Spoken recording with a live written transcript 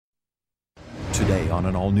Today on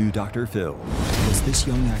an all-new Dr. Phil. Was this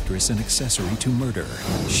young actress an accessory to murder?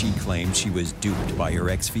 She claimed she was duped by her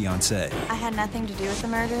ex-fiancé. I had nothing to do with the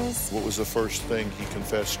murders. What was the first thing he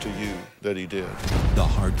confessed to you that he did? The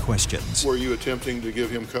hard questions. Were you attempting to give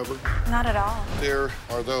him cover? Not at all. There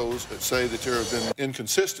are those that say that there have been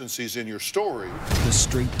inconsistencies in your story. The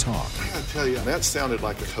straight talk. I gotta tell you, that sounded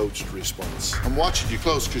like a coached response. I'm watching you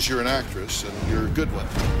close because you're an actress and you're a good one.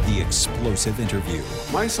 The explosive interview.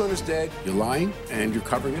 My son is dead. You're lying and you're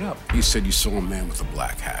covering it up. You said you saw a man with a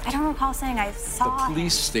black hat. I don't recall saying I saw The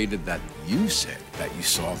police stated that you said that you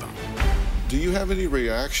saw them. Do you have any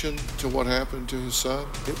reaction to what happened to his son?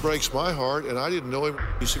 It breaks my heart, and I didn't know him.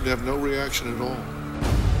 He seemed to have no reaction at all.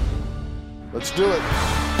 Let's do it.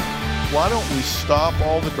 Why don't we stop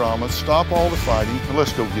all the drama, stop all the fighting, and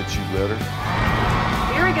let's go get you better.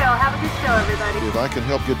 Here we go. Have a good show, everybody. If I can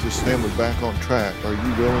help get this family back on track, are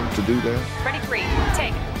you willing to do that? Ready, free.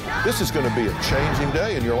 Take. This is going to be a changing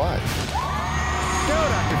day in your life. Go,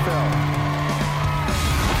 Dr. Phil.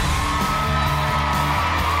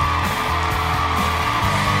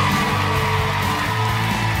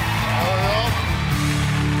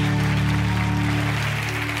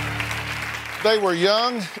 They were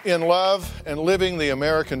young, in love, and living the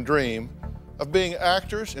American dream of being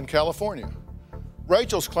actors in California.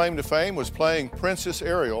 Rachel's claim to fame was playing Princess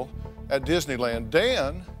Ariel at Disneyland.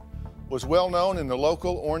 Dan was well known in the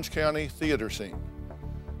local Orange County theater scene.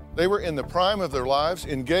 They were in the prime of their lives,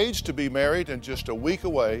 engaged to be married, and just a week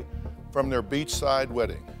away from their beachside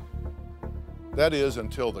wedding. That is,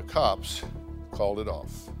 until the cops called it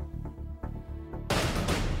off.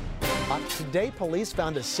 Today, police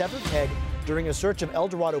found a severed head during a search of El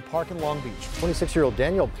Dorado Park in Long Beach. 26-year-old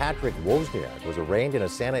Daniel Patrick Wozniak was arraigned in a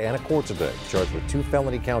Santa Ana court today, charged with 2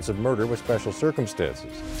 felony counts of murder with special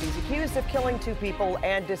circumstances. He's accused of killing 2 people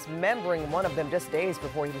and dismembering one of them just days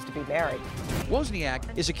before he was to be married. Wozniak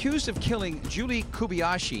is accused of killing Julie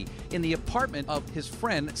Kobayashi in the apartment of his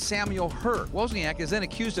friend Samuel Hur. Wozniak is then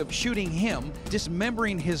accused of shooting him,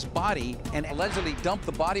 dismembering his body, and allegedly dumped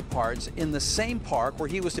the body parts in the same park where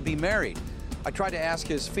he was to be married. I tried to ask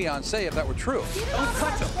his fiancée if that were true. Don't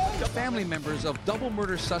touch him. Family members of double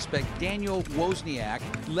murder suspect Daniel Wozniak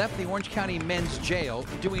left the Orange County Men's Jail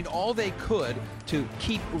doing all they could to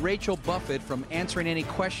keep Rachel Buffett from answering any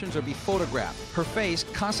questions or be photographed. Her face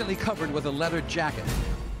constantly covered with a leather jacket.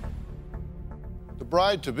 The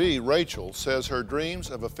bride-to-be, Rachel, says her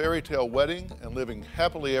dreams of a fairy tale wedding and living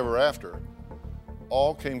happily ever after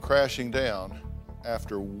all came crashing down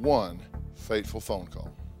after one fateful phone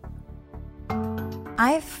call.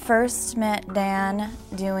 I first met Dan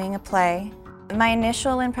doing a play. My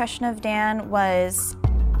initial impression of Dan was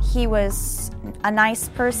he was a nice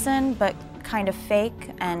person, but kind of fake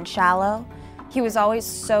and shallow. He was always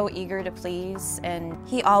so eager to please, and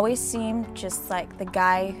he always seemed just like the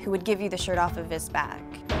guy who would give you the shirt off of his back.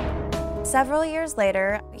 Several years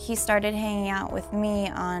later, he started hanging out with me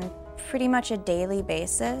on pretty much a daily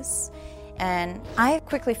basis, and I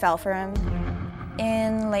quickly fell for him.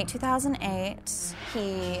 In late 2008,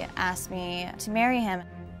 he asked me to marry him.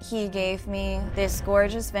 He gave me this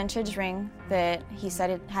gorgeous vintage ring that he said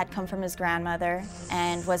it had come from his grandmother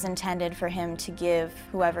and was intended for him to give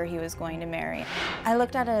whoever he was going to marry. I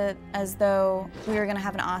looked at it as though we were going to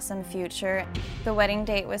have an awesome future. The wedding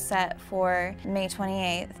date was set for May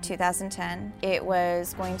 28th, 2010. It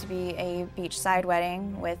was going to be a beachside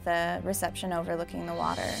wedding with a reception overlooking the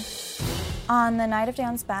water. On the night of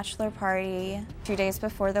Dan's bachelor party, 2 days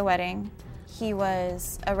before the wedding, he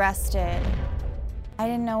was arrested. I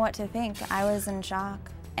didn't know what to think. I was in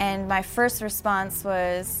shock. And my first response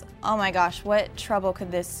was, oh my gosh, what trouble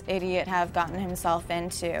could this idiot have gotten himself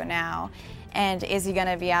into now? And is he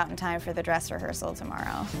gonna be out in time for the dress rehearsal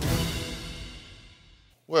tomorrow?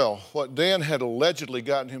 Well, what Dan had allegedly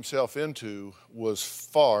gotten himself into was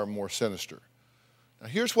far more sinister. Now,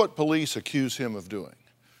 here's what police accuse him of doing.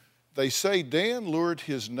 They say Dan lured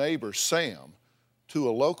his neighbor, Sam, to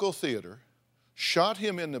a local theater, shot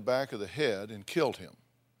him in the back of the head, and killed him.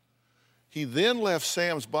 He then left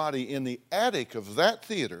Sam's body in the attic of that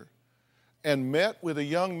theater and met with a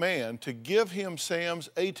young man to give him Sam's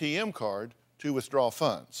ATM card to withdraw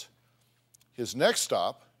funds. His next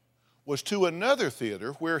stop was to another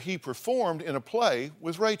theater where he performed in a play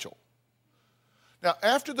with Rachel. Now,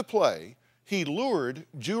 after the play, he lured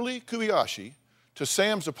Julie Kobayashi to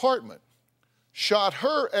Sam's apartment, shot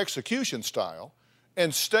her execution style,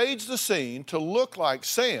 and staged the scene to look like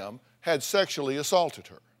Sam had sexually assaulted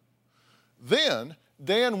her. Then,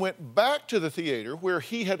 Dan went back to the theater where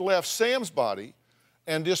he had left Sam's body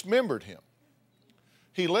and dismembered him.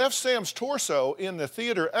 He left Sam's torso in the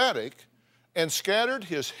theater attic and scattered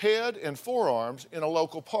his head and forearms in a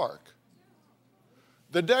local park.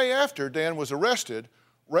 The day after Dan was arrested,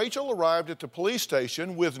 Rachel arrived at the police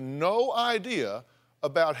station with no idea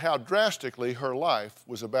about how drastically her life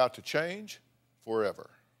was about to change forever.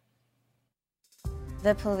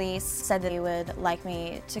 The police said that they would like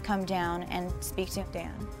me to come down and speak to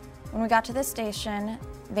Dan. When we got to the station,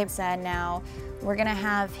 they said, now we're gonna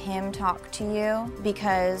have him talk to you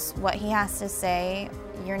because what he has to say,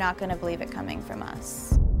 you're not gonna believe it coming from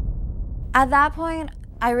us. At that point,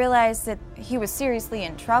 I realized that he was seriously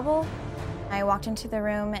in trouble. I walked into the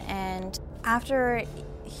room, and after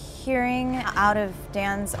hearing out of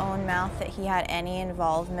Dan's own mouth that he had any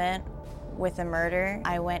involvement with a murder,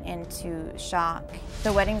 I went into shock.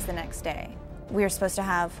 The wedding's the next day. We were supposed to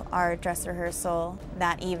have our dress rehearsal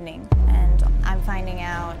that evening, and I'm finding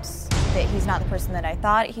out that he's not the person that I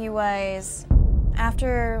thought he was.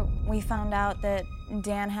 After we found out that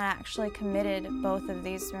Dan had actually committed both of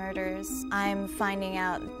these murders, I'm finding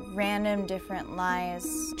out random different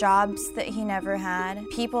lies, jobs that he never had,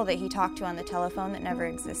 people that he talked to on the telephone that never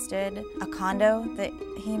existed, a condo that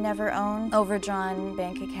he never owned, overdrawn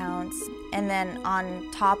bank accounts, and then on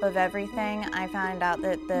top of everything, I found out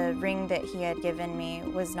that the ring that he had given me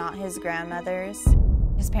was not his grandmother's.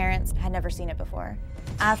 His parents had never seen it before.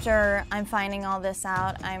 After I'm finding all this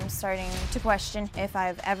out, I'm starting to question if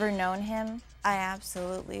I've ever known him. I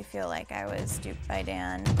absolutely feel like I was duped by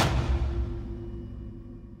Dan.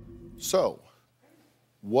 So,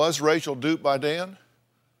 was Rachel duped by Dan?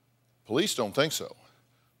 Police don't think so,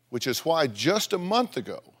 which is why just a month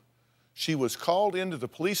ago, she was called into the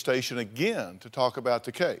police station again to talk about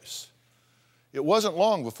the case. It wasn't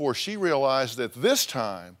long before she realized that this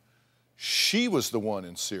time, she was the one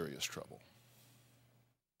in serious trouble.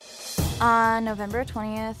 On November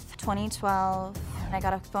 20th, 2012, I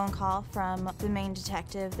got a phone call from the main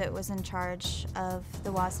detective that was in charge of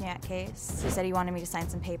the Wozniak case. He said he wanted me to sign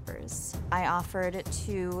some papers. I offered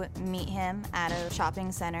to meet him at a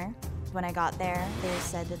shopping center. When I got there, they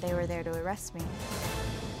said that they were there to arrest me.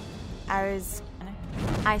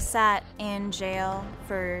 I sat in jail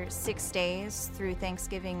for 6 days through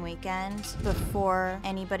Thanksgiving weekend before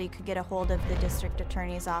anybody could get a hold of the district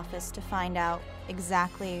attorney's office to find out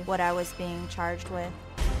exactly what I was being charged with.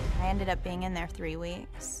 I ended up being in there 3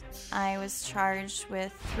 weeks. I was charged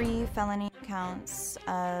with 3 felony counts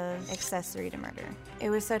of accessory to murder. It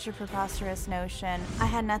was such a preposterous notion. I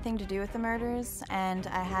had nothing to do with the murders, and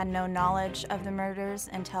I had no knowledge of the murders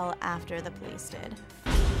until after the police did.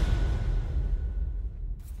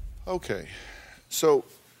 Okay, so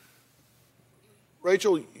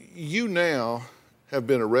Rachel, you now have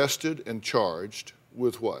been arrested and charged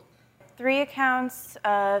with what? 3 counts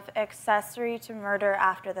of accessory to murder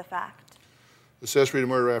after the fact. Accessory to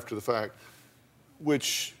murder after the fact,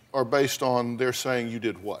 which are based on their saying you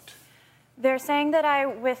did what? They're saying that I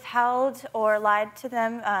withheld or lied to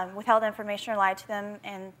them, withheld information or lied to them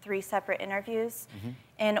in 3 separate interviews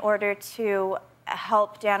in order to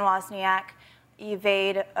help Dan Wozniak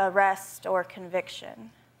evade arrest or conviction.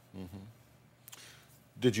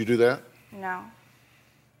 Did you do that? No.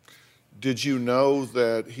 Did you know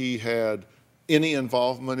that he had any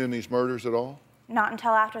involvement in these murders at all? Not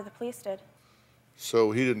until after the police did.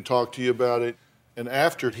 So he didn't talk to you about it, and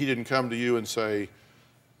after he didn't come to you and say,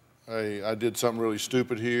 hey, I did something really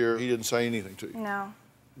stupid here. He didn't say anything to you? No.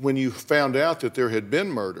 When you found out that there had been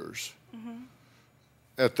murders,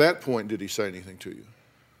 at that point, did he say anything to you?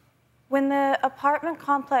 When the apartment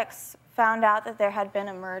complex found out that there had been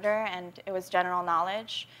a murder and it was general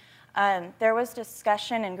knowledge, there was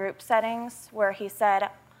discussion in group settings where he said,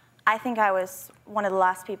 I think I was one of the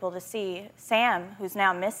last people to see Sam, who's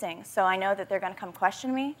now missing, so I know that they're going to come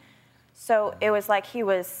question me. So it was like he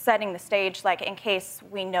was setting the stage, like in case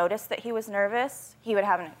we noticed that he was nervous, he would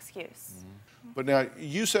have an excuse. But now,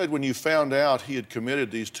 you said when you found out he had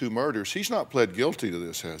committed these 2 murders, he's not pled guilty to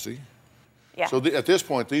this, has he? Yeah. So at this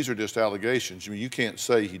point, these are just allegations. I mean, you can't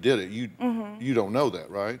say he did it. You don't know that,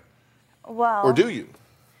 right? Well, or do you?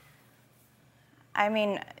 I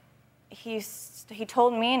mean, he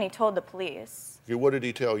told me and he told the police. Okay, what did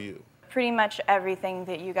he tell you? Pretty much everything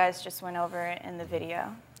that you guys just went over in the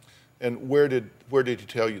video. And where did he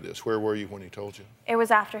tell you this? Where were you when he told you? It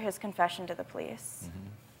was after his confession to the police.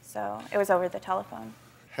 So it was over the telephone.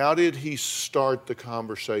 How did he start the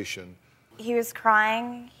conversation? He was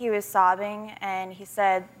crying, he was sobbing, and he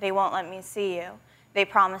said, they won't let me see you. They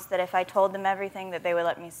promised that if I told them everything that they would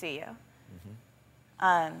let me see you.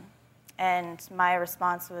 And my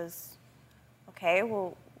response was, okay,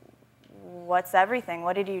 well, what's everything?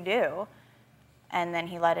 What did you do? And then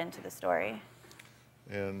he led into the story.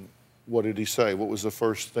 And What did he say? What was the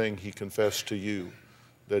first thing he confessed to you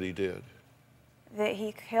that he did? That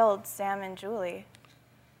he killed Sam and Julie.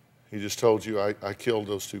 He just told you, I killed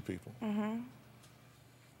those two people. Mm-hmm.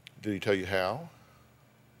 Did he tell you how?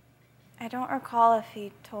 I don't recall if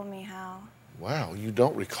he told me how. Wow, you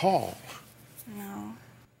don't recall. No.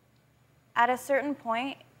 At a certain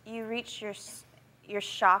point, you reach your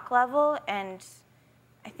shock level, and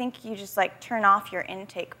I think you just like turn off your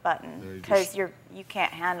intake button because you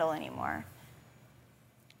can't handle anymore.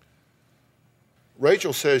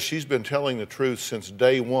 Rachel says she's been telling the truth since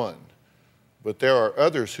day one, but there are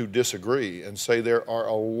others who disagree and say there are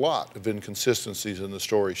a lot of inconsistencies in the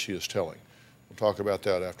story she is telling. We'll talk about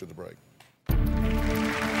that after the break.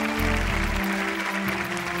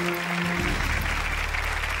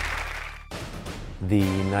 The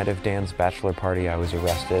night of Dan's bachelor party, I was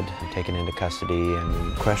arrested and taken into custody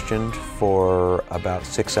and questioned for about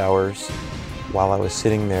 6 hours. While I was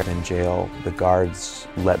sitting there in jail, the guards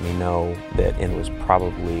let me know that it was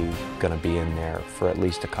probably going to be in there for at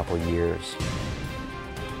least a couple years.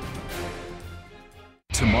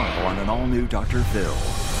 Tomorrow on an all-new Dr. Phil.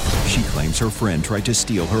 She claims her friend tried to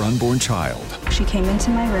steal her unborn child. She came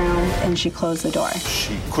into my room and she closed the door.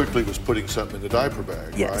 She quickly was putting something in the diaper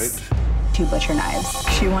bag, Yes. right? 2 butcher knives.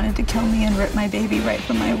 She wanted to kill me and rip my baby right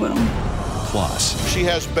from my womb. Plus, she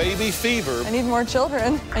has baby fever. I need more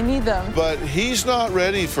children. I need them. But he's not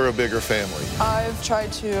ready for a bigger family. I've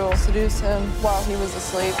tried to seduce him while he was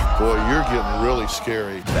asleep. Boy, you're getting really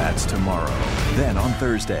scary. That's tomorrow. Then on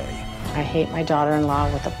Thursday. I hate my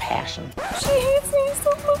daughter-in-law with a passion. She hates me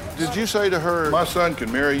so much. Did you say to her, my son can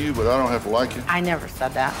marry you, but I don't have to like you? I never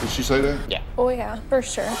said that. Did she say that? Yeah. Oh yeah, for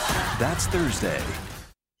sure. That's Thursday.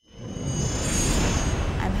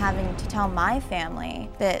 I'm having to tell my family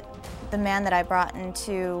that the man that I brought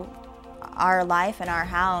into our life and our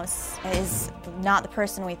house is not the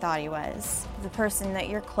person we thought he was. The person that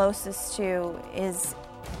you're closest to is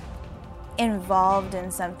involved in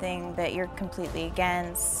something that you're completely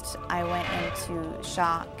against. I went into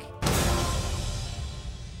shock.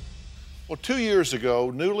 Well, 2 years ago,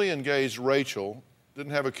 newly engaged Rachel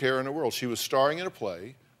didn't have a care in the world. She was starring in a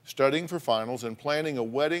play, studying for finals, and planning a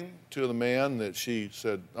wedding to the man that she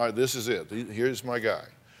said, all right, this is it. Here's my guy.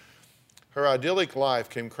 Her idyllic life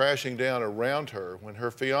came crashing down around her when her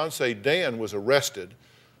fiance, Dan, was arrested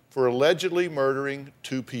for allegedly murdering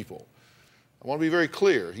 2 people. I want to be very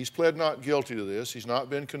clear. He's pled not guilty to this. He's not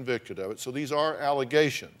been convicted of it. So these are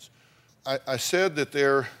allegations. I said that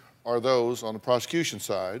there are those on the prosecution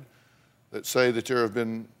side that say that there have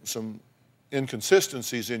been some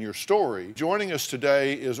inconsistencies in your story. Joining us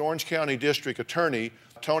today is Orange County District Attorney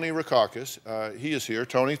Tony Rackauckas. He is here.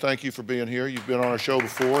 Tony, thank you for being here. You've been on our show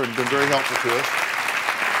before and been very helpful to us.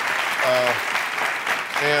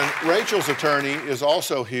 And Rachel's attorney is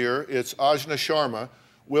also here. It's Ajna Sharma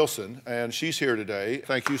Wilson, and she's here today.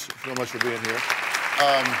 Thank you so much for being here.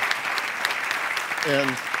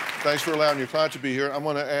 And thanks for allowing your client to be here. I'm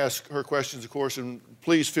going to ask her questions, of course, and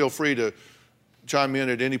please feel free to chime in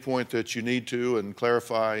at any point that you need to and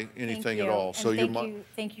clarify anything at all. So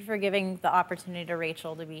thank you for giving the opportunity to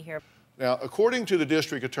Rachel to be here. Now, according to the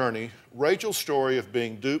district attorney, Rachel's story of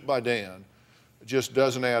being duped by Dan just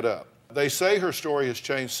doesn't add up. They say her story has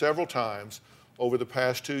changed several times over the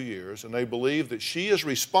past 2 years, and they believe that she is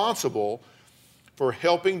responsible for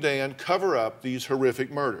helping Dan cover up these horrific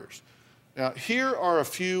murders. Now, here are a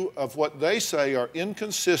few of what they say are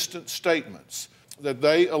inconsistent statements that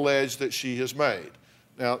they allege that she has made.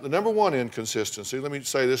 Now, the number one inconsistency, let me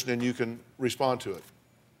say this and then you can respond to it.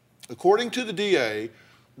 According to the DA,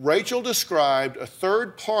 Rachel described a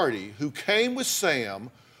third party who came with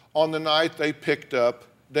Sam on the night they picked up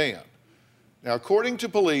Dan. Now, according to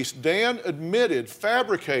police, Dan admitted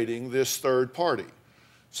fabricating this third party.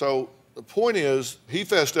 So the point is, he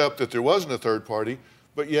fessed up that there wasn't a third party,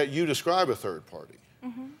 but yet you describe a third party.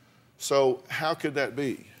 Mm-hmm. So how could that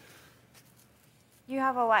be? You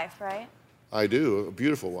have a wife, right? I do, a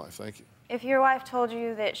beautiful wife, thank you. If your wife told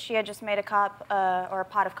you that she had just made a cup or a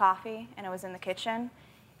pot of coffee and it was in the kitchen,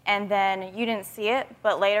 and then you didn't see it,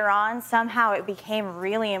 but later on, somehow it became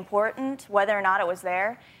really important whether or not it was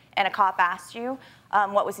there, and a cop asked you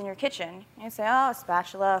what was in your kitchen, you'd say, oh, a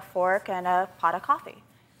spatula, a fork, and a pot of coffee.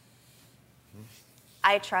 Mm-hmm.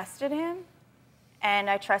 I trusted him, and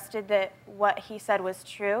I trusted that what he said was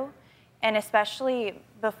true, and especially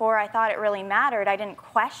before I thought it really mattered, I didn't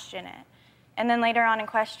question it. And then later on in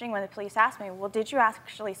questioning, when the police asked me, well, did you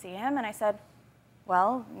actually see him? And I said,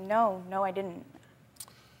 well, no, I didn't.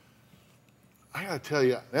 I gotta tell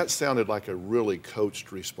you, that sounded like a really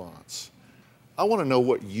coached response. I wanna know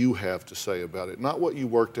what you have to say about it, not what you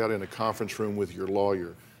worked out in a conference room with your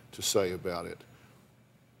lawyer. to say about it.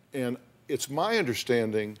 And it's my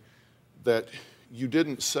understanding that you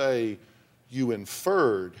didn't say you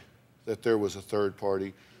inferred that there was a third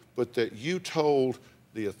party, but that you told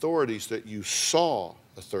the authorities that you saw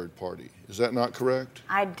a third party. Is that not correct?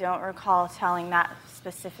 I don't recall telling that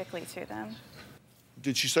specifically to them.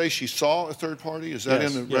 Did she say she saw a third party? Is that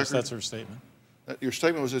in the record? Yes, that's her statement. Your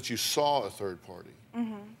statement was that you saw a third party.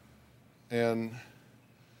 Mm-hmm. And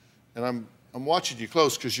I'm watching you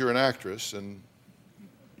close because you're an actress and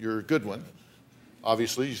you're a good one.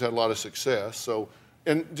 Obviously, you've had a lot of success. So,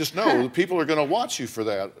 and just know people are going to watch you for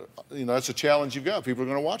that. You know, that's a challenge you've got. People are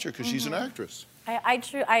going to watch her because she's an actress.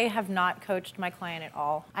 I have not coached my client at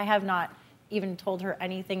all. I have not even told her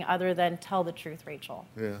anything other than tell the truth, Rachel.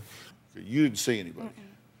 Yeah. You didn't see anybody.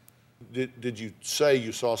 Did you say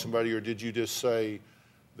you saw somebody, or did you just say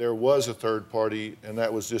there was a third party and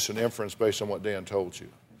that was just an inference based on what Dan told you?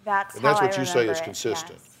 That's what you say is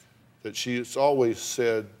consistent. Yes. That she's always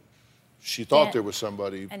said she thought there was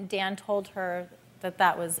somebody. And Dan told her that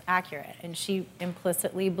that was accurate, and she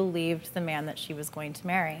implicitly believed the man that she was going to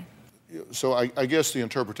marry. So I guess the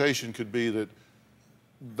interpretation could be that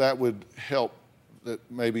that would help, that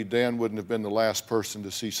maybe Dan wouldn't have been the last person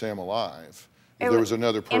to see Sam alive if there was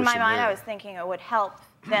another person in my mind, there. I was thinking it would help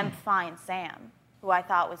them find Sam, who I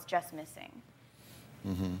thought was just missing.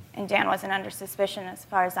 Mm-hmm. And Dan wasn't under suspicion as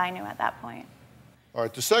far as I knew at that point. All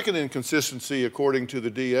right, the second inconsistency, according to the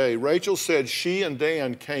DA, Rachel said she and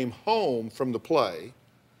Dan came home from the play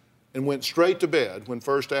and went straight to bed when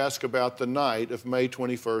first asked about the night of May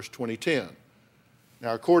 21st, 2010.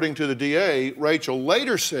 Now, according to the DA, Rachel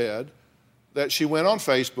later said that she went on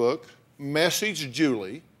Facebook, messaged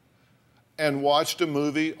Julie, and watched a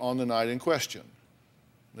movie on the night in question.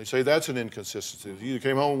 They say that's an inconsistency. You either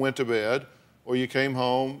came home and went to bed, or you came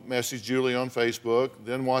home, messaged Julie on Facebook,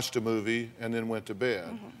 then watched a movie, and then went to bed.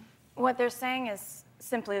 Mm-hmm. What they're saying is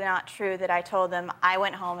simply not true, that I told them I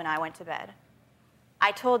went home and I went to bed.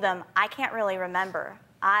 I told them I can't really remember.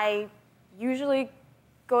 I usually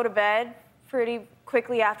go to bed pretty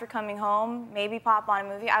quickly after coming home, maybe pop on a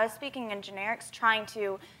movie. I was speaking in generics, trying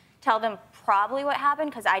to tell them probably what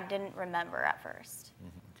happened because I didn't remember at first.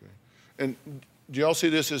 Mm-hmm. Okay. And do y'all see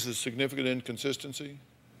this as a significant inconsistency?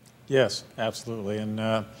 Yes, absolutely. And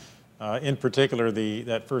in particular,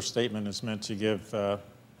 that first statement is meant to give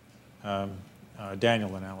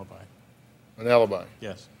Daniel an alibi. An alibi?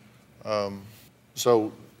 Yes.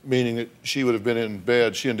 So, meaning that she would have been in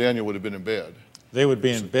bed, she and Daniel would have been in bed? They would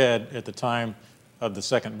be in bed at the time of the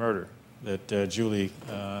second murder, that Julie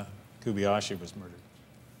Kobayashi was murdered.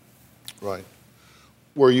 Right.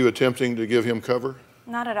 Were you attempting to give him cover?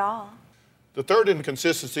 Not at all. The third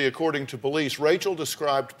inconsistency, according to police, Rachel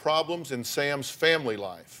described problems in Sam's family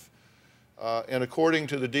life. And according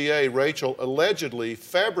to the DA, Rachel allegedly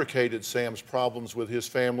fabricated Sam's problems with his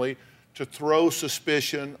family to throw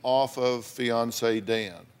suspicion off of fiancé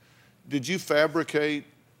Dan. Did you fabricate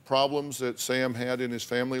problems that Sam had in his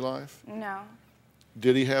family life? No.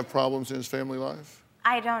 Did he have problems in his family life?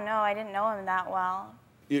 I don't know. I didn't know him that well.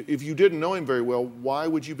 If you didn't know him very well, why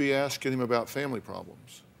would you be asking him about family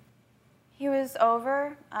problems? He was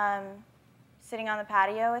over, sitting on the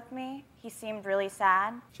patio with me. He seemed really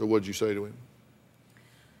sad. So what did you say to him?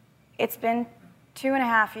 It's been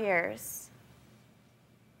 2.5 years.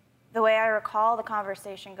 The way I recall the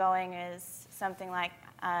conversation going is something like,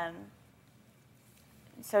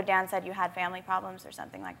 so Dan said you had family problems or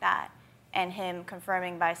something like that, and him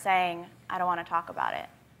confirming by saying, I don't want to talk about it.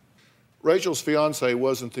 Rachel's fiancé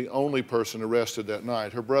wasn't the only person arrested that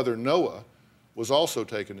night. Her brother Noah was also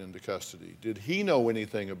taken into custody. Did he know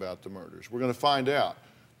anything about the murders? We're going to find out.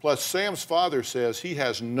 Plus, Sam's father says he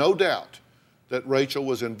has no doubt that Rachel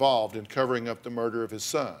was involved in covering up the murder of his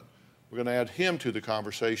son. We're going to add him to the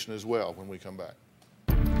conversation as well when we come back.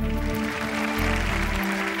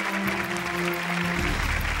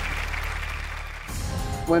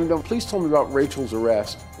 When the police told me about Rachel's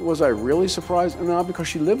arrest, was I really surprised? No, because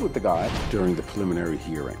she lived with the guy. During the preliminary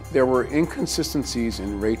hearing, there were inconsistencies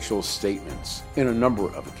in Rachel's statements in a number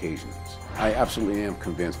of occasions. I absolutely am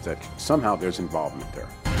convinced that somehow there's involvement there.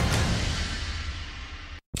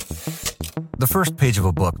 The first page of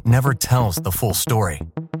a book never tells the full story.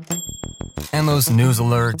 And those news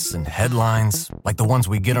alerts and headlines, like the ones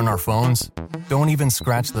we get on our phones, don't even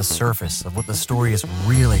scratch the surface of what the story is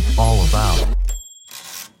really all about.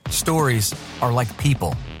 Stories are like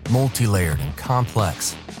people, multi-layered and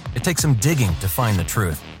complex. It takes some digging to find the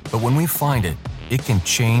truth, but when we find it, it can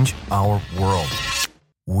change our world.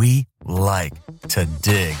 We like to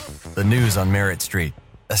dig. The news on Merritt Street.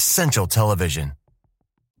 Essential television.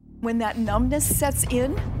 When that numbness sets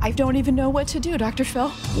in, I don't even know what to do, Dr. Phil.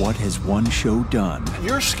 What has one show done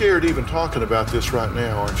You're scared even talking about this right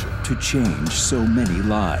now, aren't you? to change so many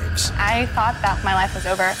lives? I thought that my life was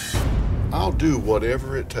over. I'll do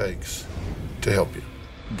whatever it takes to help you.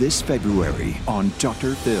 This February on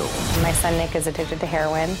Dr. Phil. My son Nick is addicted to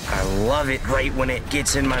heroin. I love it right when it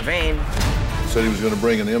gets in my vein. Said he was going to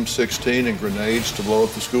bring an M16 and grenades to blow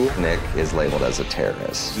up the school. Nick is labeled as a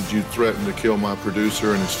terrorist. Did you threaten to kill my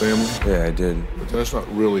producer and his family? Yeah, I did. But that's not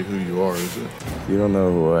really who you are, is it? You don't know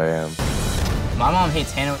who I am. My mom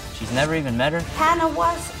hates Hannah. She's never even met her. Hannah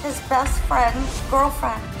was his best friend's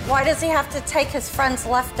girlfriend. Why does he have to take his friend's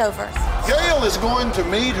leftovers? Gail is going to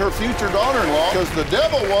meet her future daughter-in-law because the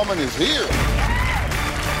devil woman is here.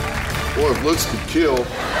 Boy, if looks could kill.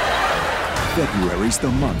 February's the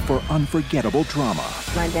month for unforgettable drama.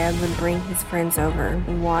 My dad would bring his friends over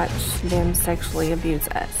and watch them sexually abuse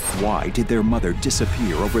us. Why did their mother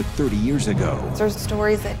disappear over 30 years ago? There's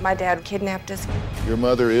stories that my dad kidnapped us. Your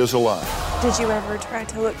mother is alive. Did you ever try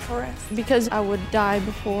to look for us? Because I would die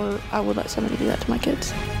before I would let somebody do that to my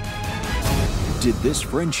kids. Did this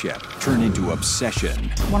friendship turn into obsession?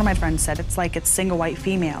 One of my friends said it's like it's single white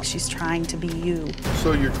female. She's trying to be you.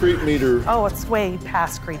 So your creep meter... Oh, it's way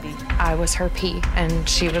past creepy. I was her pea, and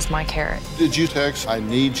she was my carrot. Did you text, I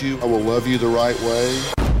need you, I will love you the right way?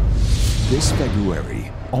 This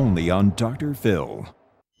February, only on Dr. Phil.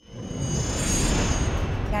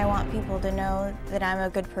 I want people to know that I'm a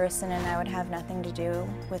good person and I would have nothing to do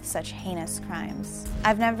with such heinous crimes.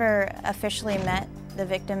 I've never officially met the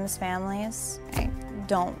victims' families. I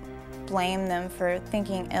don't blame them for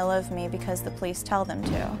thinking ill of me because the police tell them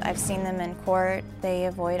to. I've seen them in court. They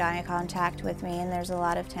avoid eye contact with me and there's a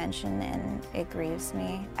lot of tension and it grieves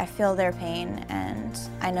me. I feel their pain and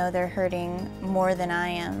I know they're hurting more than I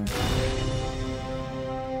am.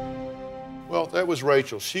 Well, that was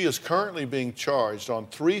Rachel. She is currently being charged on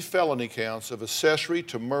 3 felony counts of accessory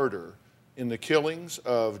to murder in the killings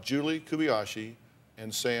of Julie Kobayashi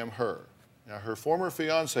and Sam Herr. Now, her former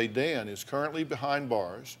fiance, Dan, is currently behind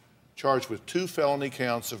bars, charged with 2 felony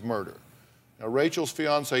counts of murder. Now, Rachel's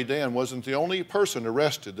fiance, Dan, wasn't the only person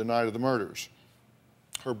arrested the night of the murders.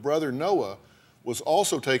 Her brother, Noah, was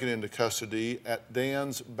also taken into custody at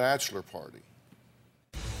Dan's bachelor party.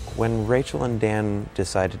 When Rachel and Dan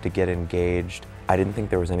decided to get engaged, I didn't think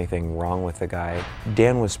there was anything wrong with the guy.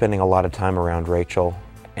 Dan was spending a lot of time around Rachel,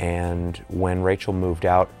 and when Rachel moved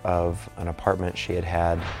out of an apartment she had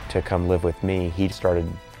had to come live with me, he started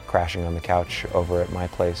crashing on the couch over at my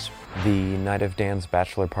place. The night of Dan's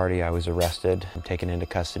bachelor party, I was arrested, taken into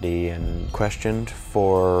custody, and questioned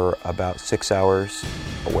for about 6 hours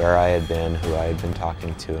where I had been, who I had been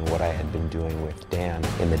talking to, and what I had been doing with Dan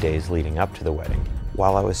in the days leading up to the wedding.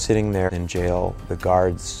 While I was sitting there in jail, the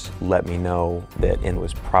guards let me know that Inn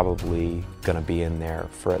was probably going to be in there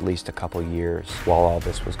for at least a couple years while all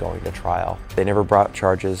this was going to trial. They never brought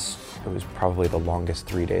charges. It was probably the longest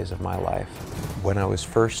 3 days of my life. When I was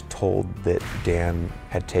first told that Dan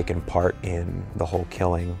had taken part in the whole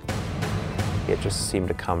killing, it just seemed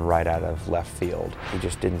to come right out of left field. He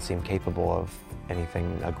just didn't seem capable of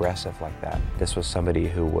anything aggressive like that. This was somebody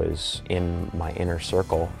who was in my inner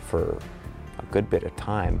circle for a good bit of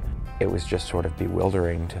time. It was just sort of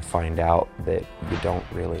bewildering to find out that you don't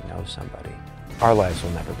really know somebody. Our lives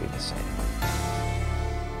will never be the same.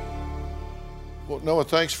 Well, Noah,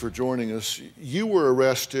 thanks for joining us. You were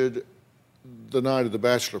arrested the night of the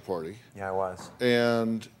bachelor party. Yeah, I was.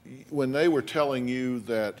 And when they were telling you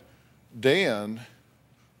that Dan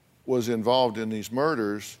was involved in these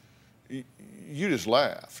murders, you just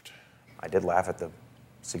laughed. I did laugh at the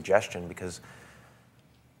suggestion because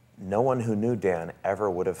no one who knew Dan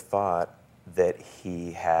ever would have thought that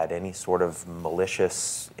he had any sort of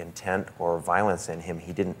malicious intent or violence in him.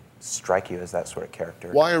 He didn't strike you as that sort of character.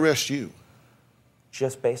 Why arrest you?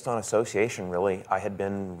 Just based on association, really. I had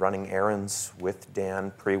been running errands with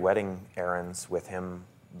Dan, pre-wedding errands with him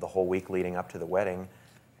the whole week leading up to the wedding.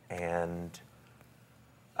 And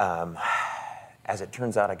as it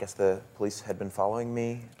turns out, I guess the police had been following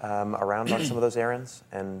me around on some of those errands.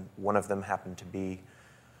 And one of them happened to be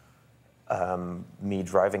me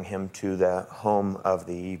driving him to the home of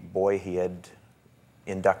the boy he had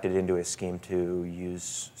inducted into his scheme to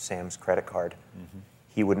use Sam's credit card. Mm-hmm.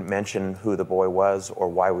 He wouldn't mention who the boy was or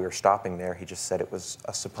why we were stopping there. He just said it was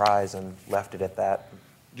a surprise and left it at that.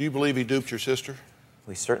 Do you believe he duped your sister?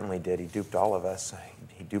 We certainly did. He duped all of us.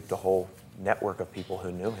 He duped a whole network of people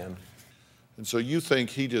who knew him. And so you think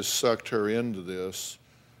he just sucked her into this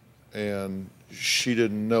and she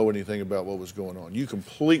didn't know anything about what was going on? You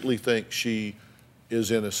completely think she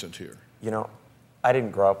is innocent here? You know, I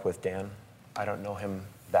didn't grow up with Dan. I don't know him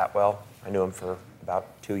that well. I knew him for about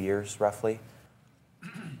 2 years, roughly.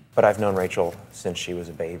 But I've known Rachel since she was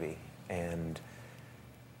a baby, and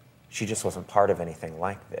she just wasn't part of anything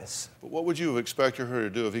like this. But what would you have expected her to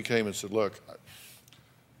do if he came and said, look,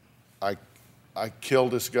 I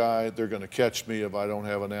killed this guy, they're gonna catch me if I don't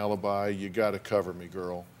have an alibi, you gotta cover me,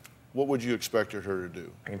 girl. What would you expect her to do?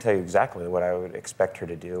 I can tell you exactly what I would expect her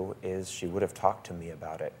to do is she would have talked to me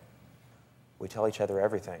about it. We tell each other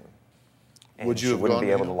everything. And Would you she have wouldn't gone be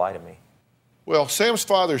to able him? to lie to me. Well, Sam's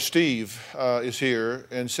father, Steve, is here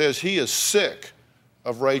and says he is sick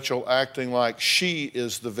of Rachel acting like she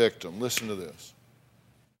is the victim. Listen to this.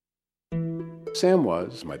 Sam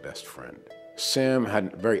was my best friend. Sam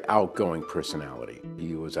had a very outgoing personality.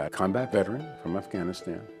 He was a combat veteran from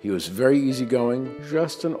Afghanistan. He was very easygoing,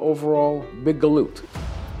 just an overall big galoot.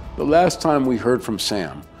 The last time we heard from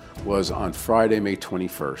Sam was on Friday, May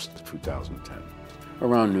 21st, 2010.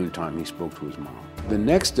 Around noontime, he spoke to his mom. The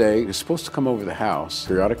next day, he was supposed to come over to the house.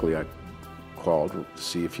 Periodically, I called to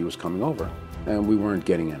see if he was coming over, and we weren't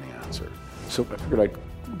getting any answer. So I figured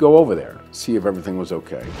I'd go over there, see if everything was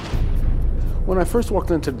okay. When I first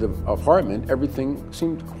walked into the apartment, everything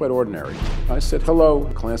seemed quite ordinary. I said hello,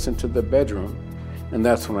 glanced into the bedroom, and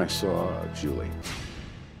that's when I saw Julie.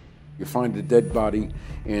 You find a dead body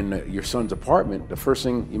in your son's apartment, the first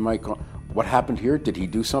thing you might call, what happened here? Did he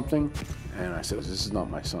do something? And I said, this is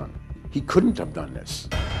not my son. He couldn't have done this.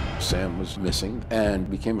 Sam was missing and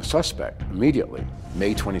became a suspect immediately,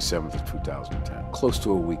 May 27th of 2010, close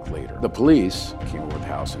to a week later. The police came over the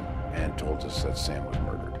house and told us that Sam was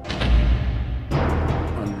murdered.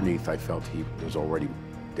 Underneath, I felt he was already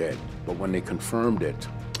dead. But when they confirmed it,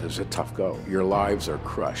 it was a tough go. Your lives are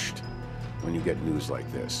crushed when you get news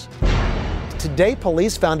like this. Today,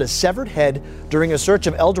 police found a severed head during a search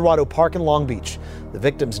of El Dorado Park in Long Beach. The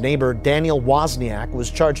victim's neighbor, Daniel Wozniak,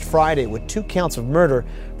 was charged Friday with 2 counts of murder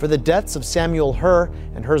for the deaths of Samuel Herr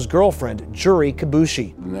and Herr's girlfriend, Juri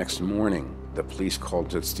Kibushi. The next morning, the police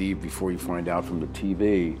called to Steve, before you find out from the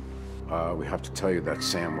TV, we have to tell you that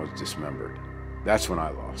Sam was dismembered. That's when I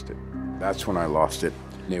lost it. That's when I lost it.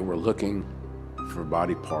 They were looking for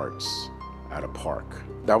body parts at a park.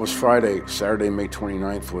 That was Friday. Saturday, May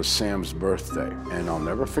 29th was Sam's birthday. And I'll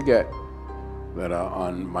never forget that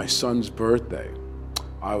on my son's birthday,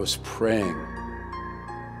 I was praying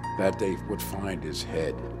that they would find his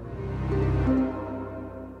head.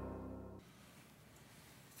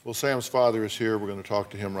 Well, Sam's father is here. We're going to talk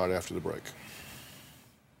to him right after the break.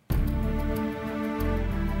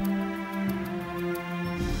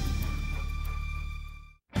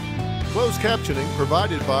 Closed captioning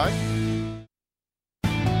provided by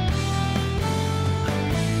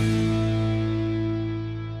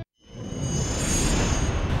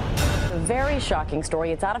A very shocking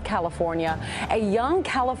story. It's out of California. A young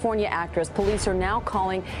California actress police are now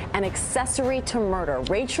calling an accessory to murder,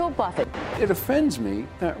 Rachel Buffett. It offends me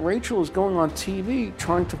that Rachel is going on TV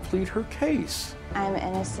trying to plead her case. I'm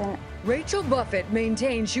innocent. Rachel Buffett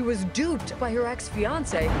maintains she was duped by her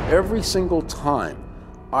ex-fiance. Every single time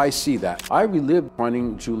I see that, I relive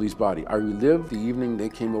finding Julie's body. I relive the evening they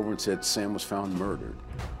came over and said Sam was found murdered.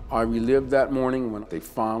 I relived that morning when they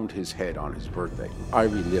found his head on his birthday. I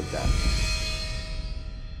relived that.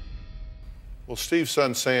 Well, Steve's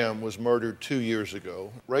son Sam was murdered 2 years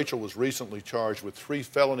ago. Rachel was recently charged with 3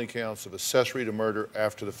 felony counts of accessory to murder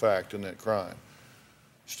after the fact in that crime.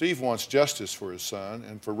 Steve wants justice for his son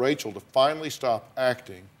and for Rachel to finally stop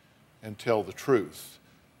acting and tell the truth.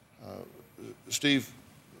 Steve,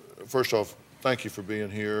 first off, thank you for being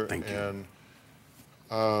here. Thank you.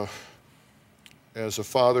 And as a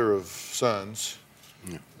father of sons,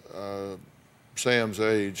 Sam's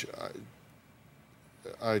age,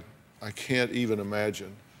 I can't even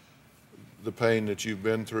imagine the pain that you've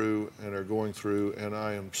been through and are going through, and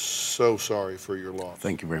I am so sorry for your loss.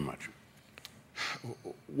 Thank you very much.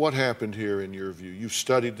 What happened here in your view? You've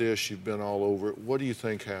studied this, you've been all over it. What do you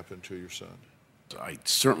think happened to your son? I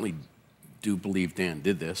certainly do believe Dan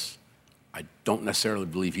did this. I don't necessarily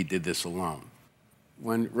believe he did this alone.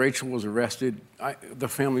 When Rachel was arrested, the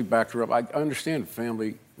family backed her up. I understand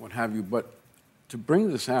family, what have you, but to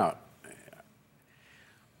bring this out,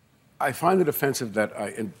 I find it offensive that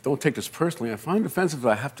and don't take this personally, I find it offensive that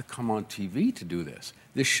I have to come on TV to do this.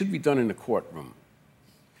 This should be done in the courtroom.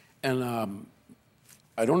 And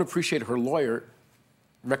I don't appreciate her lawyer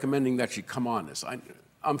recommending that she come on this.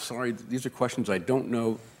 I'm sorry, these are questions I don't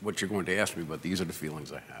know what you're going to ask me, but these are the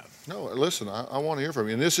feelings I have. No, listen, I want to hear from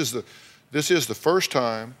you. And this is the first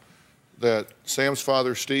time that Sam's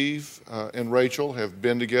father, Steve, and Rachel have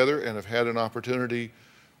been together and have had an opportunity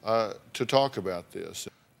to talk about this.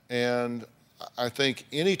 And I think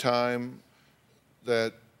any time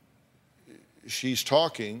that she's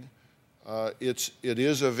talking. It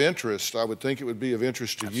is of interest. I would think it would be of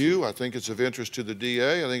interest to you. I think it's of interest to the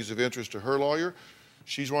DA. I think it's of interest to her lawyer.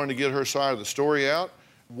 She's wanting to get her side of the story out.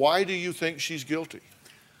 Why do you think she's guilty?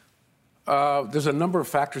 There's a number of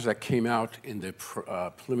factors that came out in the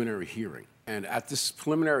preliminary hearing. And at this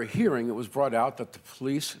preliminary hearing, it was brought out that the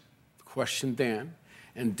police questioned Dan,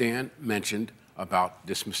 and Dan mentioned about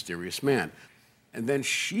this mysterious man. And then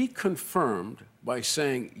she confirmed by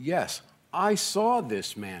saying, yes, I saw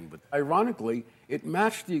this man. But ironically, it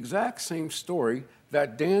matched the exact same story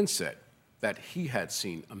that Dan said, that he had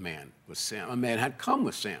seen a man with Sam. A man had come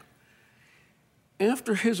with Sam.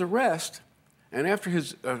 After his arrest, and after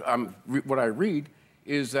his, what I read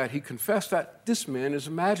is that he confessed that this man is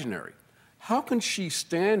imaginary. How can she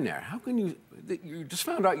stand there? How can you just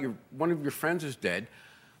found out one of your friends is dead,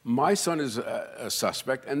 my son is a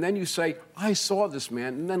suspect, and then you say, I saw this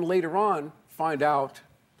man, and then later on find out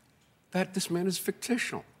that this man is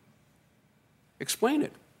fictional. Explain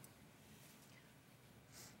it.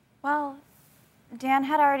 Well, Dan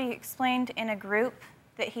had already explained in a group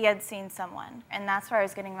that he had seen someone, and that's where I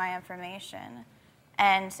was getting my information.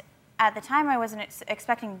 And at the time, I wasn't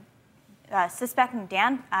suspecting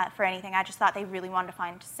Dan for anything. I just thought they really wanted to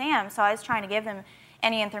find Sam, so I was trying to give them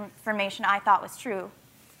any information I thought was true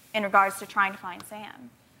in regards to trying to find Sam.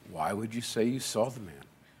 Why would you say you saw the man?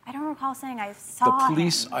 I don't recall saying I saw The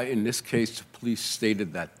police, him. in this case, the police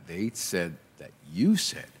stated that they said that you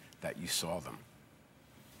said that you saw them.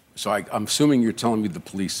 So I'm assuming you're telling me the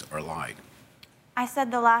police are lying. I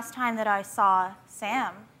said the last time that I saw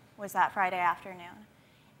Sam was that Friday afternoon.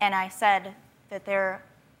 And I said that there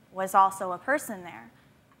was also a person there.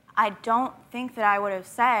 I don't think that I would have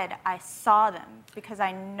said I saw them because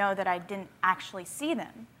I know that I didn't actually see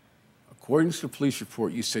them. According to the police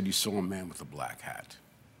report, you said you saw a man with a black hat.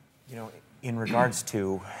 You know, in regards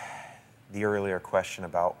to the earlier question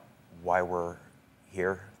about why we're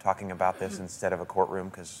here talking about this instead of a courtroom,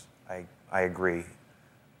 because I agree,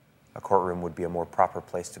 a courtroom would be a more proper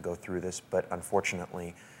place to go through this, but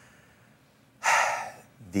unfortunately,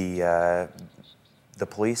 the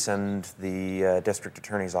police and the district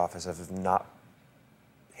attorney's office have not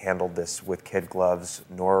handled this with kid gloves,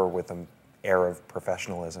 nor with an air of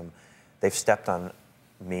professionalism. They've stepped on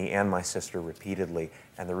me and my sister repeatedly,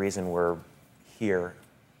 and the reason we're here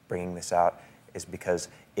bringing this out is because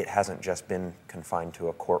it hasn't just been confined to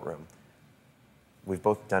a courtroom. We've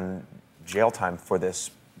both done jail time for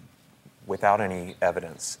this without any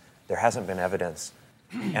evidence. There hasn't been evidence,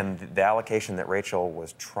 and the allocation that Rachel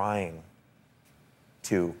was trying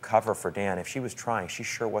to cover for Dan, if she was trying, she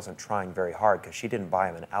sure wasn't trying very hard because she didn't buy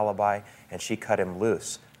him an alibi and she cut him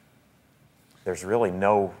loose. There's really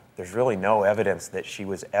no evidence that she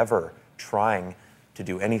was ever trying to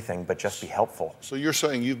do anything but just be helpful. So you're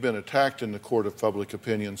saying you've been attacked in the court of public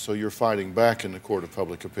opinion, so you're fighting back in the court of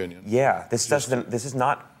public opinion? Yeah, this is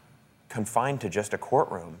not confined to just a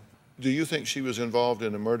courtroom. Do you think she was involved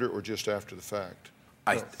in a murder or just after the fact?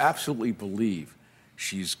 I absolutely believe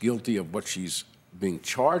she's guilty of what she's being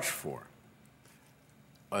charged for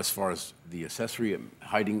as far as the accessory and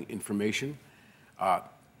hiding information.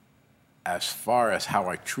 As far as how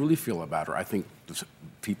I truly feel about her, I think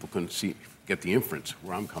people can get the inference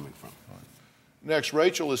where I'm coming from. Next,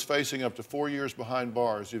 Rachel is facing up to 4 years behind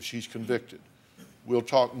bars if she's convicted. We'll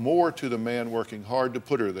talk more to the man working hard to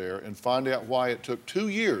put her there and find out why it took 2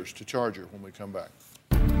 years to charge her when we come back.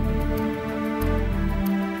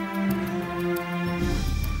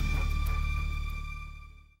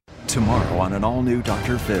 Tomorrow on an all-new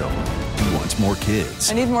Dr. Phil. He wants more kids.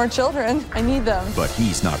 I need more children. I need them. But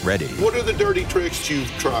he's not ready. What are the dirty tricks you've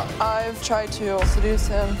tried? I've tried to seduce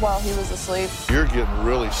him while he was asleep. You're getting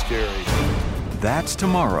really scary. That's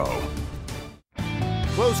tomorrow.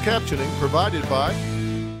 Closed captioning provided by...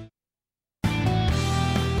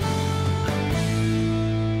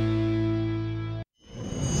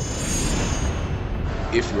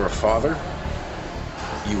 If you're a father,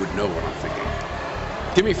 you would know what I'm thinking.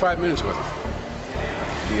 Give me 5 minutes with him.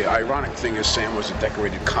 The ironic thing is Sam was a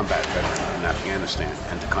decorated combat veteran in Afghanistan,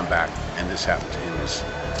 and to come back and this happened to him it's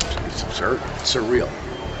absurd, it's surreal.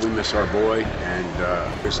 We miss our boy,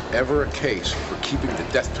 and if there's ever a case for keeping the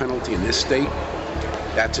death penalty in this state,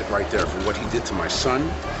 that's it right there, for what he did to my son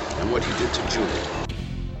and what he did to Julie.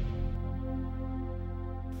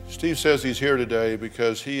 Steve says he's here today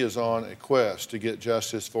because he is on a quest to get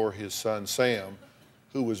justice for his son, Sam,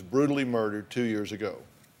 who was brutally murdered 2 years ago.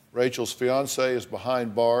 Rachel's fiancé is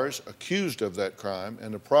behind bars, accused of that crime,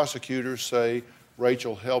 and the prosecutors say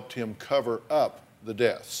Rachel helped him cover up the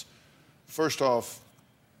deaths. First off,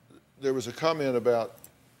 there was a comment about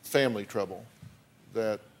family trouble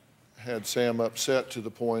that had Sam upset to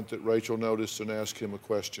the point that Rachel noticed and asked him a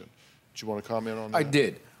question. Do you want to comment on that? I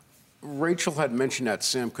did. Rachel had mentioned that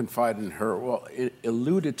Sam confided in her. Well, it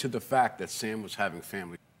alluded to the fact that Sam was having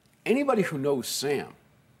family. Anybody who knows Sam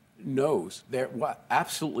knows there were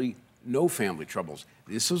absolutely no family troubles.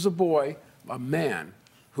 This was a boy, a man,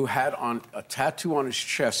 who had on a tattoo on his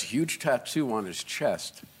chest, a huge tattoo on his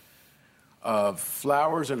chest, of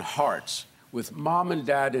flowers and hearts with mom and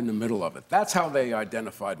dad in the middle of it. That's how they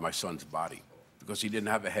identified my son's body, because he didn't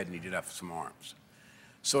have a head and he did have some arms.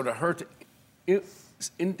 So to her to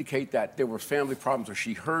indicate that there were family problems, or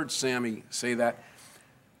she heard Sammy say that,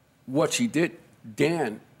 what she did,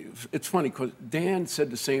 Dan, it's funny because Dan said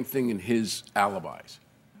the same thing in his alibis.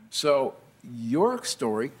 So your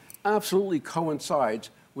story absolutely coincides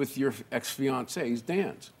with your ex-fiance's,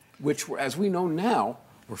 Dan's, which, as we know now,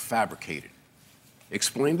 were fabricated.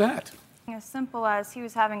 Explain that. As simple as he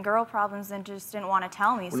was having girl problems and just didn't want to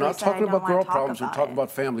tell me. We're not talking about girl problems, we're talking about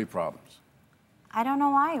family problems. I don't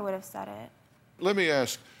know why he would have said it. Let me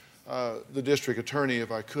ask the district attorney,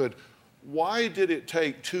 if I could, why did it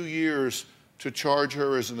take 2 years to charge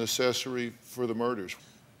her as an accessory for the murders?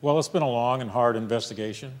 Well, it's been a long and hard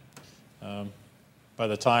investigation. By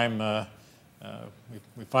the time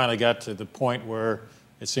we finally got to the point where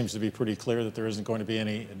it seems to be pretty clear that there isn't going to be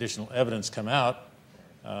any additional evidence come out,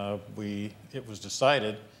 it was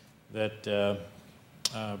decided that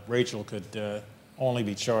Rachel could only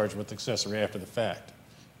be charged with accessory after the fact.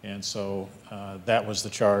 And so that was the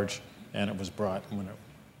charge, and it was brought when it,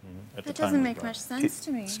 at the time. That doesn't make much sense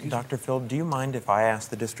to me. Dr. Phil, do you mind if I ask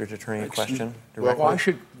the district attorney a question directly?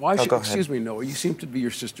 Why should excuse me, Noah, you seem to be your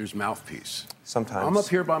sister's mouthpiece. Sometimes. I'm up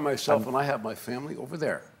here by myself, and I have my family over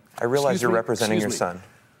there. I realize you're representing your son.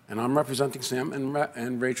 And I'm representing Sam,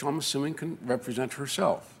 and Rachel, I'm assuming, can represent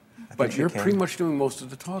herself. But you're pretty much doing most of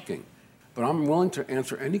the talking. But I'm willing to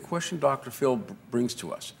answer any question Dr. Phil brings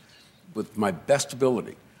to us with my best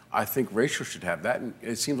ability. I think Rachel should have that, and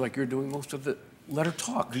it seems like you're doing most of the let her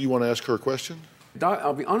talk. Do you want to ask her a question?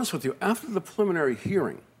 I'll be honest with you. After the preliminary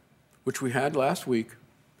hearing, which we had last week,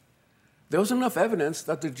 there was enough evidence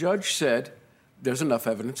that the judge said there's enough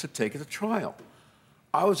evidence to take it to trial.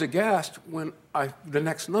 I was aghast when the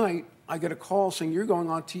next night I get a call saying you're going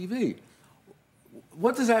on TV.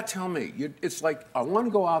 What does that tell me? It's like I want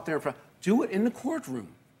to go out there and do it in the courtroom.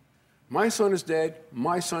 My son is dead.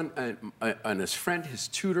 My son and his friend, his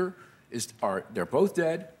tutor, they're both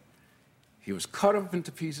dead. He was cut up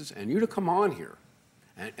into pieces, and you to come on here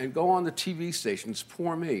and go on the TV stations,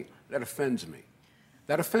 poor me, that offends me.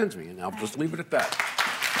 That offends me, and I'll just leave it at that.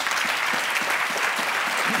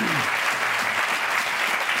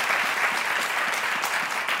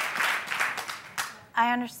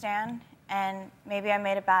 I understand, and maybe I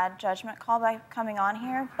made a bad judgment call by coming on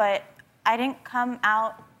here, but I didn't come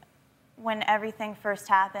out when everything first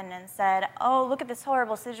happened and said, oh, look at this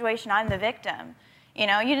horrible situation, I'm the victim. You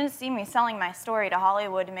know, you didn't see me selling my story to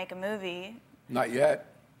Hollywood to make a movie. Not yet.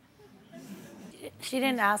 She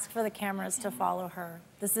didn't ask for the cameras to follow her.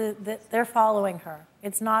 They're following her.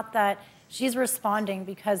 It's not that she's responding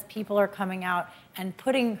because people are coming out and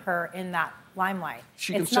putting her in that limelight.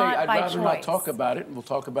 She can say, I'd rather not talk about it, and we'll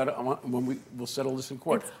talk about it when we'll settle this in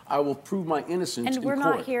court. I will prove my innocence in court. And we're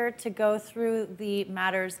not here to go through the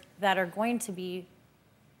matters that are going to be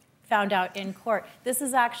found out in court. This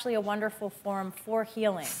is actually a wonderful forum for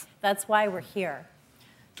healing. That's why we're here.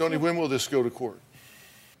 Tony, when will this go to court?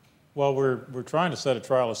 Well, we're trying to set a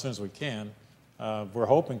trial as soon as we can. We're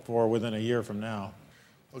hoping for within a year from now.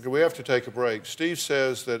 Okay, we have to take a break. Steve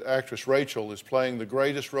says that actress Rachel is playing the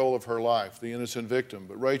greatest role of her life, the innocent victim.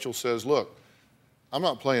 But Rachel says, look, I'm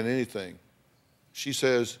not playing anything. She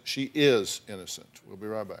says she is innocent. We'll be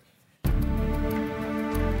right back.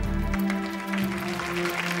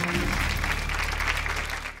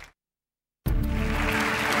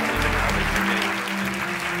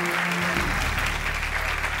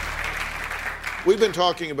 We've been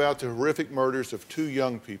talking about the horrific murders of 2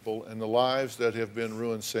 young people and the lives that have been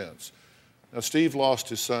ruined since. Now, Steve lost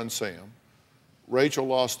his son, Sam. Rachel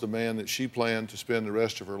lost the man that she planned to spend the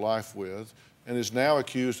rest of her life with and is now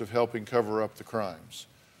accused of helping cover up the crimes.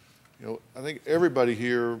 You know, I think everybody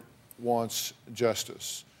here wants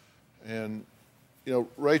justice. And, you know,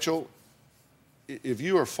 Rachel, if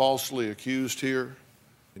you are falsely accused here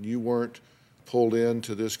and you weren't pulled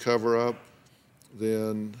into this cover-up,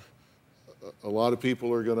 then a lot of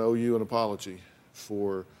people are going to owe you an apology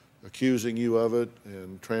for accusing you of it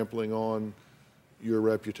and trampling on your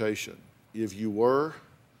reputation. If you were,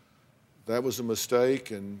 that was a mistake,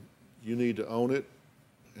 and you need to own it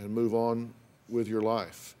and move on with your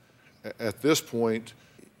life. At this point,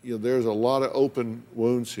 you know, there's a lot of open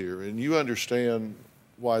wounds here, and you understand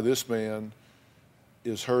why this man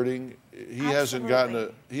is hurting. He hasn't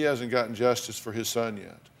gotten justice for his son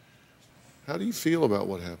yet. How do you feel about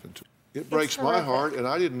what happened to him? It breaks my heart, and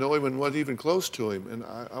I didn't know him and wasn't even close to him. And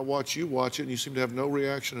I watch you watch it, and you seem to have no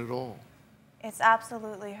reaction at all. It's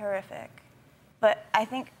absolutely horrific. But I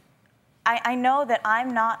think, I know that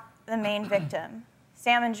I'm not the main victim.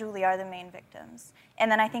 Sam and Julie are the main victims.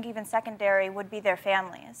 And then I think even secondary would be their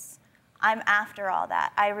families. I'm after all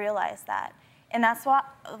that. I realize that. And that's why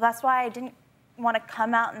I didn't want to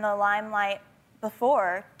come out in the limelight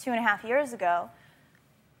before, 2.5 years ago.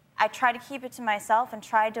 I tried to keep it to myself and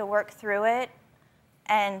tried to work through it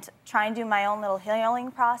and try and do my own little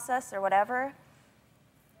healing process or whatever.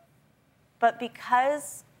 But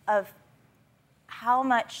because of how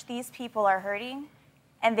much these people are hurting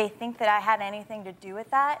and they think that I had anything to do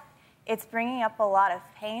with that, it's bringing up a lot of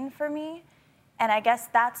pain for me. And I guess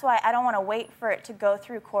that's why I don't want to wait for it to go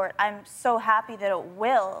through court. I'm so happy that it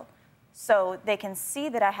will, so they can see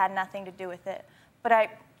that I had nothing to do with it. But I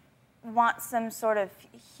want some sort of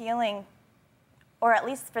healing, or at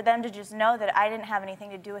least for them to just know that I didn't have anything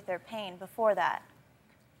to do with their pain before that.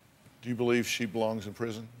 Do you believe she belongs in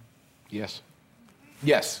prison? Yes.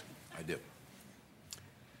 Yes, I do.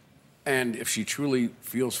 And if she truly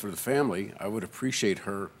feels for the family, I would appreciate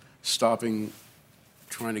her stopping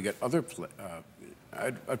trying to get other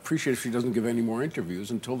I'd appreciate if she doesn't give any more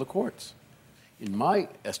interviews until the courts. In my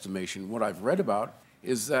estimation, what I've read about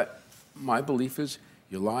is that my belief is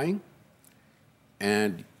you're lying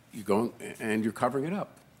and you're covering it up.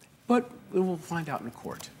 But we'll find out in the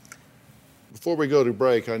court. Before we go to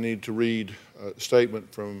break, I need to read a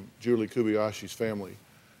statement from Julie Kobayashi's family.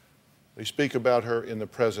 They speak about her in the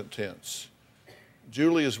present tense.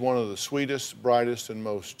 Julie is one of the sweetest, brightest, and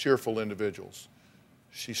most cheerful individuals.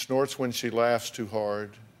 She snorts when she laughs too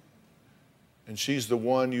hard, and she's the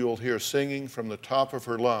one you'll hear singing from the top of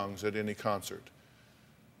her lungs at any concert.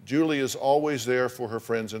 Julie is always there for her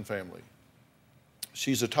friends and family.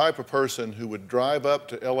 She's the type of person who would drive up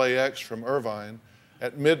to LAX from Irvine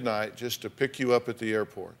at midnight just to pick you up at the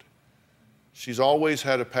airport. She's always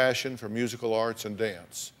had a passion for musical arts and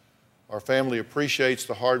dance. Our family appreciates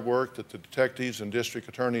the hard work that the detectives and district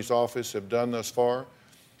attorney's office have done thus far,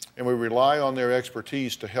 and we rely on their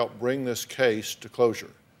expertise to help bring this case to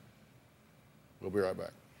closure. We'll be right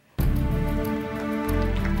back.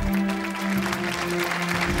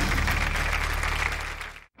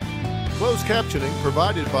 Closed captioning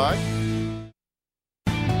provided by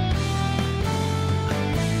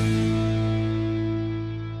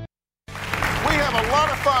a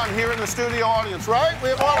lot of fun here in the studio audience, right? We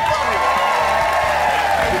have a lot of fun here.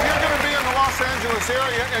 If you're going to be in the Los Angeles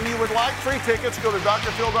area and you would like free tickets, go to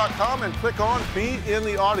drphil.com and click on Be in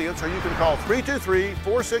the Audience, or you can call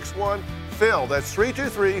 323-461-PHIL. That's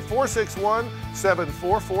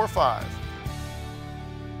 323-461-7445.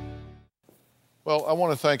 Well, I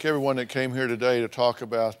want to thank everyone that came here today to talk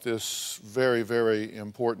about this very, very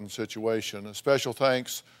important situation. A special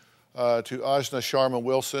thanks to Ajna Sharma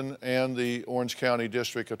Wilson and the Orange County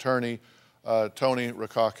District Attorney, Tony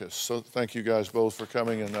Rackauckas. So thank you guys both for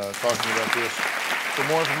coming and talking about this. For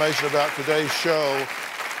more information about today's show,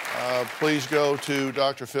 please go to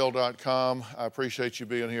drphil.com. I appreciate you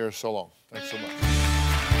being here. So long. Thanks so much.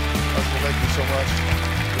 Thank you so much.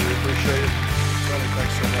 Really appreciate it. Tony,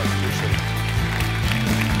 thanks so much. Appreciate it.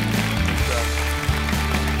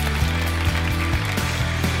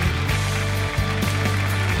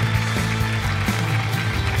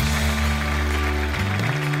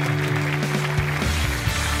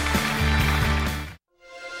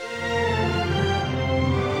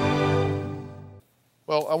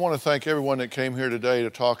 Well, I want to thank everyone that came here today to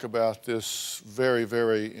talk about this very,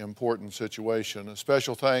 very important situation. A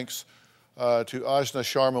special thanks to Ajna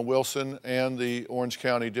Sharma Wilson and the Orange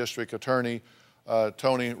County District Attorney,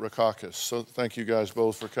 Tony Rackauckas. So thank you guys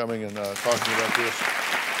both for coming and talking about this.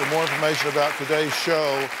 For more information about today's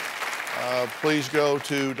show, please go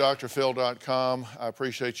to drphil.com. I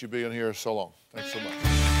appreciate you being here. So long. Thanks so much.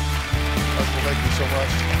 Thank you so much.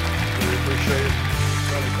 Really appreciate it.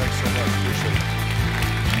 Tony, thanks so much. Appreciate it.